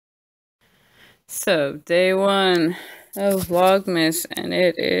So, day 1 of Vlogmas, and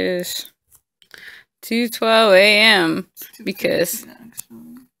it is 2:12 a.m. because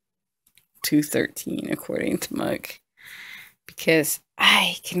 2:13 according to Muck, because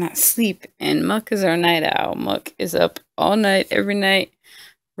I cannot sleep, and Muck is our night owl. Muck is up all night, every night,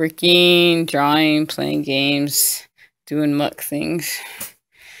 working, drawing, playing games, doing Muck things.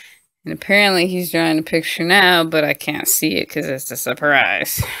 And apparently he's drawing a picture now, but I can't see it because it's a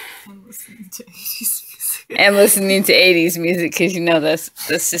surprise. I'm listening to 80s music. And listening to 80s music, because you know that's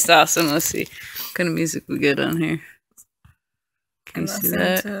just awesome. Let's see what kind of music we get on here. Can you see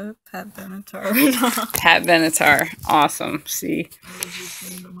that? To Pat Benatar. Pat Benatar. Awesome. See?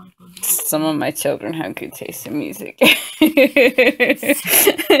 Some of my children have good taste in music.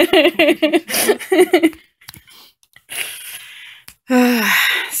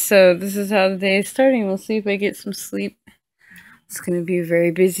 So this is how the day is starting. We'll see if I get some sleep. It's going to be a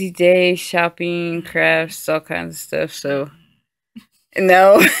very busy day. Shopping, crafts, all kinds of stuff. So,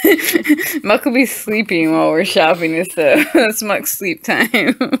 no. Muck will be sleeping while we're shopping and stuff. That's Muck's sleep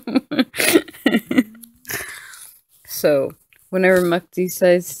time. So, whenever Muck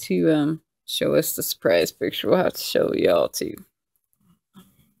decides to show us the surprise picture, we'll have to show y'all too.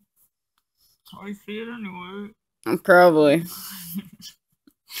 I see it anyway. Probably.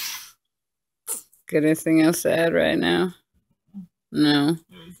 Got anything else to add right now? No.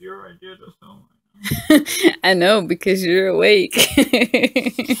 It's your idea to film. I know, because you're awake.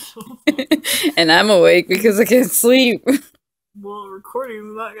 And I'm awake because I can't sleep. Well, recording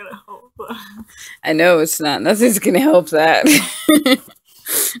is not gonna help that. I know it's not. Nothing's gonna help that.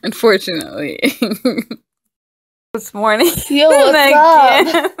 Unfortunately. This morning. Yo, what's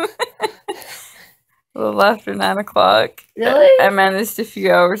up? A little after 9 o'clock. Really? I managed a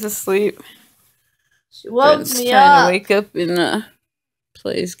few hours of sleep. She woke Brent's me trying up. to wake up and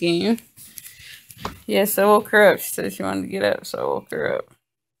play his game. Yes, I woke her up. She said she wanted to get up, so I woke her up.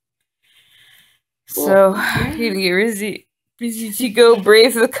 Cool. So, you're gonna get busy to go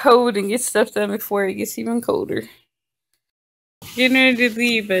brave the cold and get stuff done before it gets even colder. Getting ready to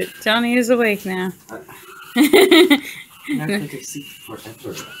leave, but Johnny is awake now. I'm not going to sleep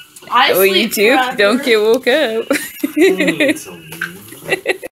forever. I Oh, you sleep too? forever. Don't get woke up.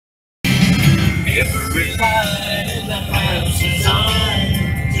 Every light in the house is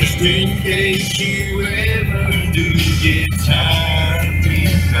on, just in case you ever do get tired of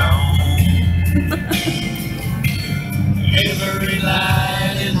being gone. Every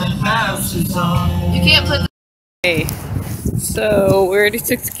light in the house is on. You can't put. Hey, so we already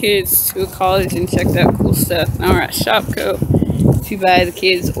took the kids to a college and checked out cool stuff. Now we're at Shopco to buy the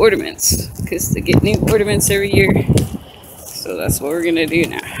kids ornaments, because they get new ornaments every year. So that's what we're gonna do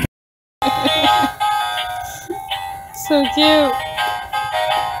now. So cute.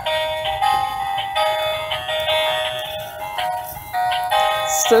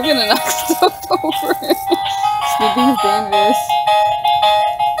 Still gonna knock stuff over. Sleeping's dangerous.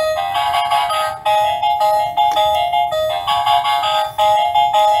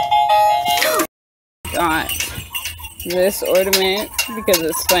 Got this ornament because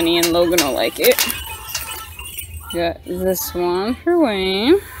it's funny and Logan will like it. Got this one for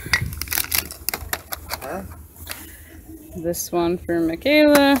Wayne. This one for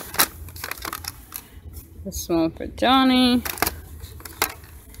Makayla. This one for Johnny.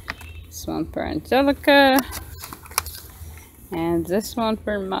 This one for Angelica. And this one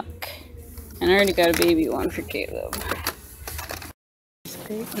for Muck. And I already got a baby one for Caleb.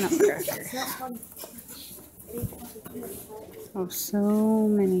 Big nutcracker. Oh, so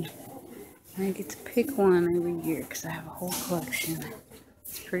many. I get to pick one every year because I have a whole collection.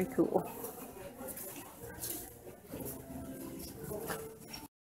 It's pretty cool.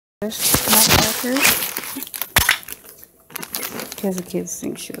 This nutcracker, because the kids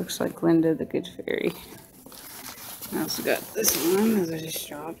think she looks like Linda the Good Fairy. I also got this one that I just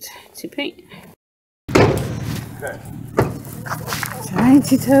dropped to paint. Okay. Trying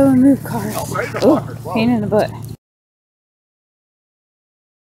to tow and move cars. Oh, pain in the butt.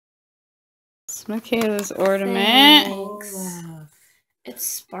 It's Makayla's ornament. Thanks. It's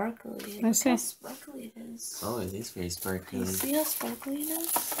sparkly. Let's Look how see. sparkly it is. Oh, it is very sparkly. Can you see how sparkly it is?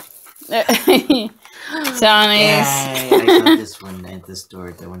 Johnny's. Yeah, I got this one at the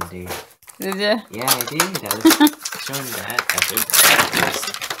store the one day. Did ya? Yeah, I did. I was showing that.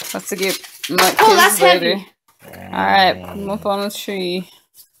 Let's get Muck Oh, that's kids later. heavy. Alright, put them up on the tree.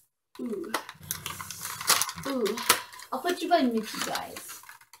 Ooh. Ooh. I'll put you by Mickey, guys.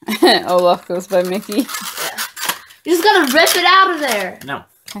 Olaf goes by Mickey. Yeah. You just gotta rip it out of there. No.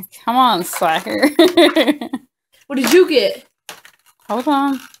 Come on, slacker. What did you get? Hold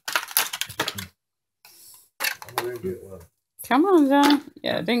on. Come on, John.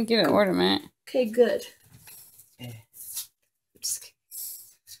 Yeah, I didn't get an ornament. Okay, good.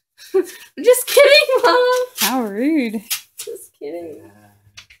 I'm just kidding, Mom. How rude. Just kidding.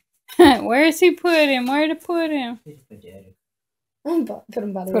 Where is he put him? Where to put him? Put him by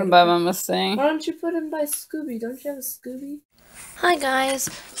the Put him by my Mustang. Why don't you put him by Scooby? Don't you have a Scooby? Hi guys.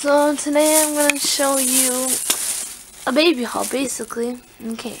 So today I'm gonna show you a baby haul, basically.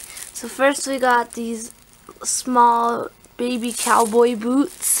 Okay. So first we got these small baby cowboy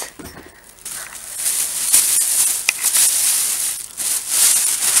boots.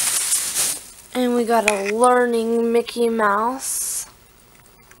 And we got a learning Mickey Mouse.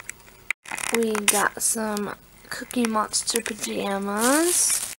 We got some Cookie Monster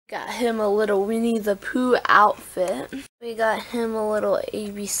pajamas. Got him a little Winnie the Pooh outfit. We got him a little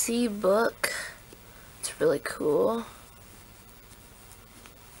ABC book. It's really cool.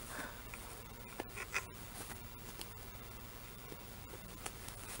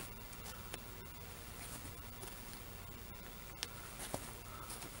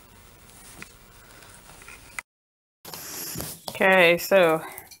 Okay, so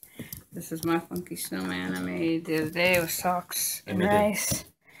this is my funky snowman I made the other day with socks and rice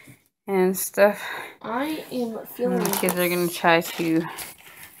and stuff. I am feeling The kids are going to try to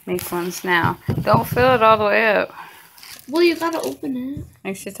make ones now. Don't fill it all the way up. Well, you gotta open it.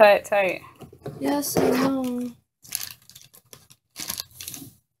 Make sure you tie it tight. Yes, I know.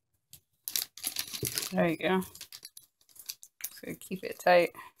 There you go. So keep it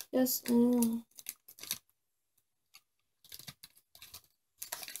tight. Yes, I know.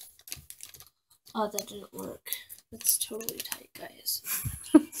 Oh, that didn't work. That's totally tight, guys.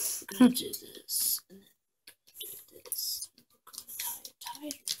 We're gonna do this, and then we're gonna do this. And we're gonna tie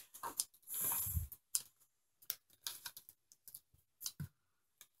it tighter.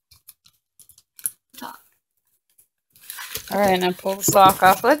 Top. Alright, now pull the sock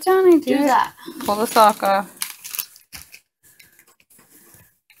off. Let Johnny do it. that. Pull the sock off.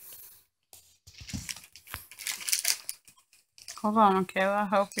 Hold on, Makayla. I'll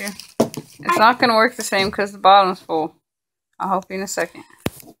help you. It's not going to work the same because the bottom's full. I'll help you in a second.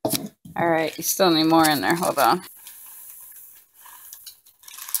 Alright, you still need more in there. Hold on.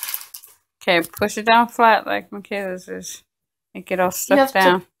 Okay, push it down flat like Makayla's is. Make it all stuck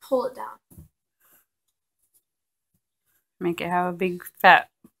down. To pull it down. Make it have a big fat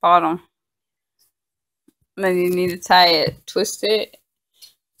bottom. Then you need to tie it, twist it,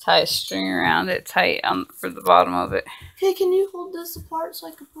 tie a string around it tight for the bottom of it. Okay, can you hold this apart so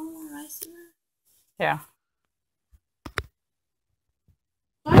I can put more rice in there? Yeah.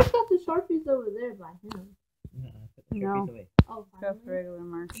 I've got the Sharpies over there by him. No. Oh, Got the regular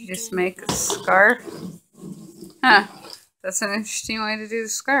mark. You just make a scarf. Huh. That's an interesting way to do the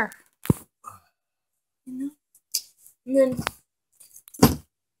scarf. You know? And then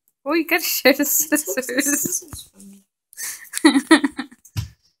Oh, you gotta share the scissors.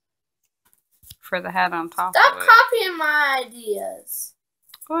 For the hat on top stop of it. copying my ideas.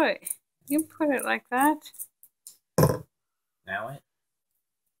 What? You put it like that. Now what?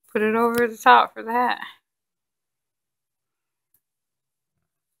 Put it over the top for the hat.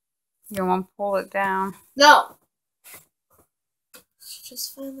 You want to pull it down. No. It's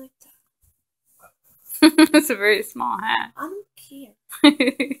just fine like that. It's a very small hat. I don't care.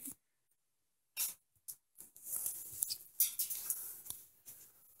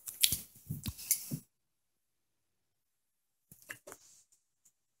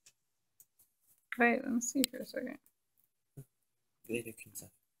 Wait, let me see for a second. Glitter pizza.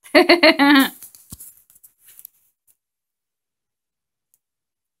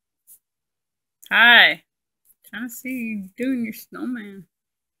 Hi. Trying to see you doing your snowman.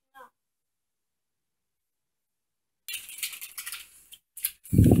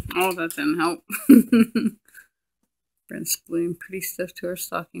 Oh, that didn't help. Brent's gluing pretty stuff to our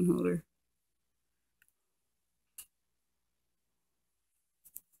stocking holder.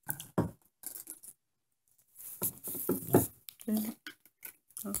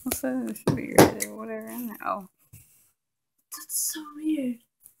 I was gonna say there should be red or whatever in there. Oh. That's so weird.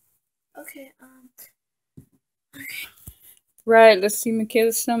 Okay, Right, let's see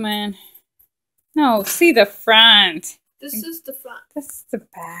Makayla's snowman. No, see the front. This is the front. That's the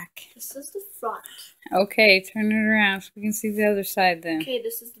back. This is the front. Okay, turn it around so we can see the other side then. Okay,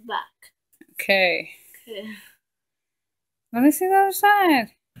 this is the back. Okay. Okay. Let me see the other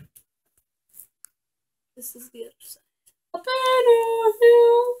side. This is the other side.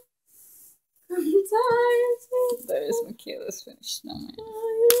 There's Makayla's finished snowman.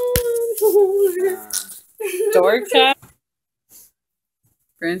 Door cap.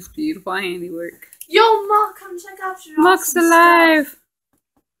 Brent's beautiful handiwork. Yo, Muck, come check out your Muck's awesome alive! stuff.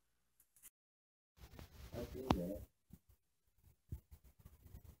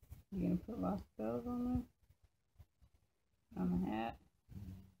 You gonna put lost bells on there? On the hat?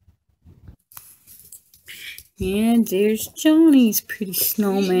 And there's Johnny's pretty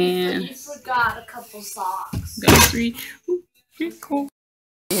snowman. You forgot a couple socks. Got 3. Ooh, pretty cool.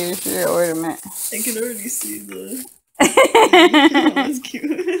 Here's your ornament. I can already see the. Oh, that's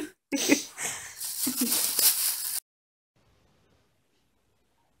cute.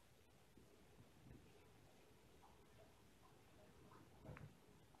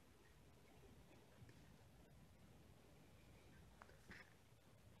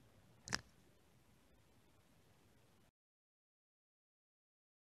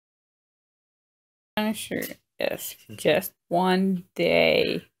 On a shirt. Yes, just one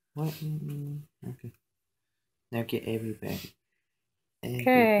day. What? Okay. Now get everybody.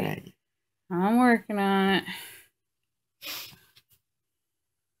 Okay. I'm working on it.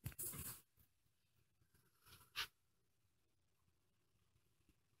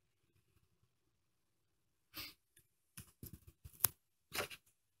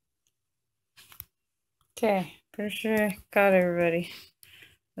 Okay, pretty sure I got everybody.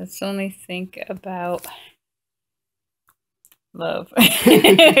 Let's only think about love.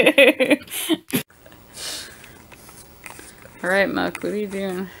 Alright, Muck, what are you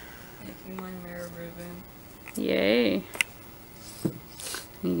doing? Making my mirror ribbon. Yay.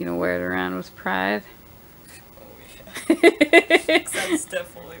 You gonna wear it around with pride? Oh yeah. That's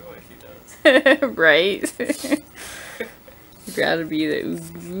definitely what he does. Right? You gotta be the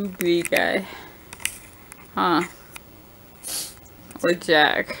oogly guy. Huh? Or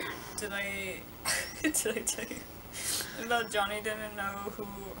Jack. Did I tell you about Johnny didn't know who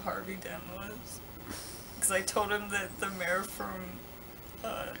Harvey Dent was? Because I told him that the mayor from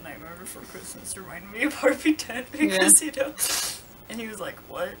Nightmare Before Christmas reminded me of Harvey Dent because you know. And he was like,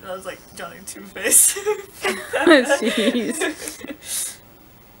 "What?" And I was like, "Johnny Two-Face." Jeez.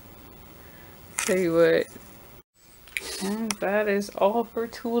 Tell you what. And that is all for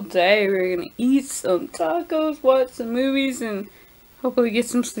today. We're gonna eat some tacos, watch some movies, and hopefully get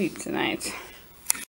some sleep tonight.